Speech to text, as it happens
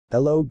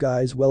Hello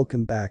guys,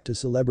 welcome back to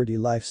Celebrity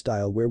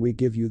Lifestyle, where we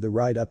give you the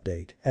right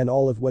update and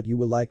all of what you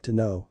would like to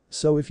know.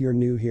 So if you're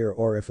new here,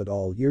 or if at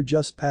all you're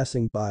just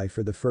passing by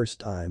for the first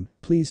time,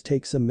 please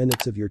take some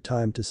minutes of your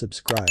time to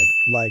subscribe,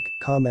 like,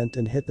 comment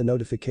and hit the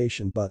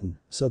notification button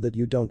so that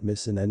you don't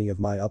miss in any of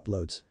my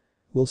uploads.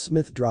 Will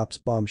Smith drops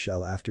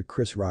bombshell after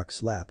Chris Rock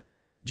slap.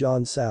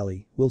 John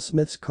Sally, Will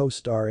Smith's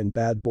co-star in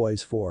Bad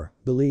Boys 4,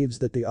 believes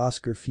that the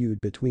Oscar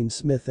feud between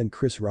Smith and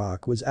Chris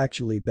Rock was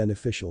actually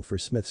beneficial for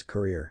Smith's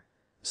career.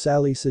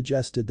 Sally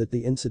suggested that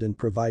the incident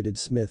provided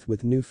Smith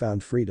with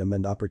newfound freedom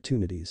and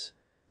opportunities.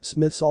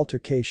 Smith's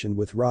altercation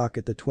with Rock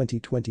at the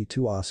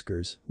 2022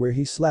 Oscars, where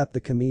he slapped the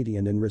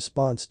comedian in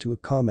response to a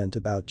comment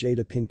about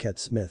Jada Pinkett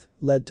Smith,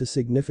 led to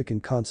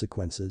significant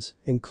consequences,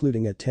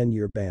 including a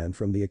 10-year ban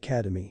from the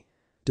Academy.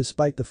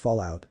 Despite the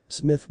fallout,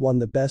 Smith won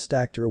the Best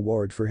Actor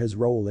award for his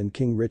role in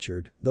King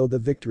Richard, though the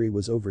victory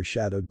was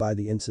overshadowed by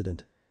the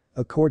incident.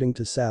 According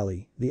to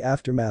Sally, the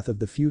aftermath of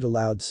the feud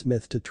allowed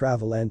Smith to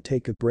travel and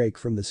take a break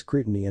from the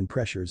scrutiny and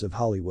pressures of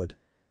Hollywood.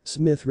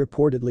 Smith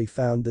reportedly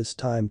found this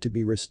time to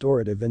be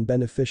restorative and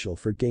beneficial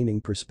for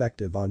gaining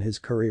perspective on his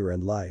career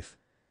and life.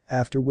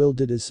 After Will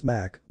did his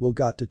smack, Will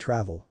got to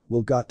travel,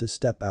 Will got to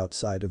step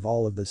outside of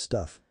all of this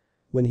stuff.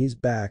 When he's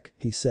back,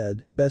 he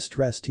said, best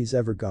rest he's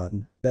ever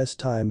gotten, best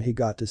time he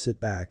got to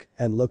sit back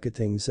and look at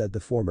things, said the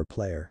former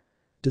player.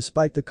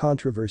 Despite the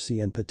controversy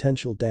and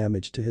potential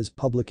damage to his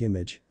public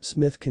image,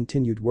 Smith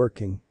continued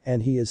working,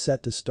 and he is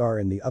set to star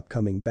in the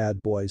upcoming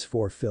Bad Boys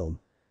 4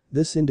 film.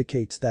 This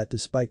indicates that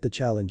despite the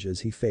challenges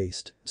he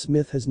faced,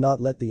 Smith has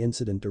not let the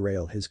incident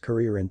derail his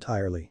career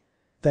entirely.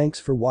 Thanks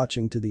for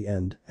watching to the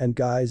end, and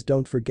guys,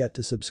 don't forget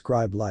to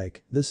subscribe,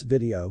 like this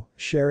video,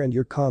 share and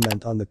your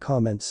comment on the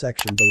comment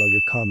section below.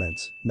 Your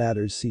comments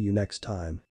matters. See you next time.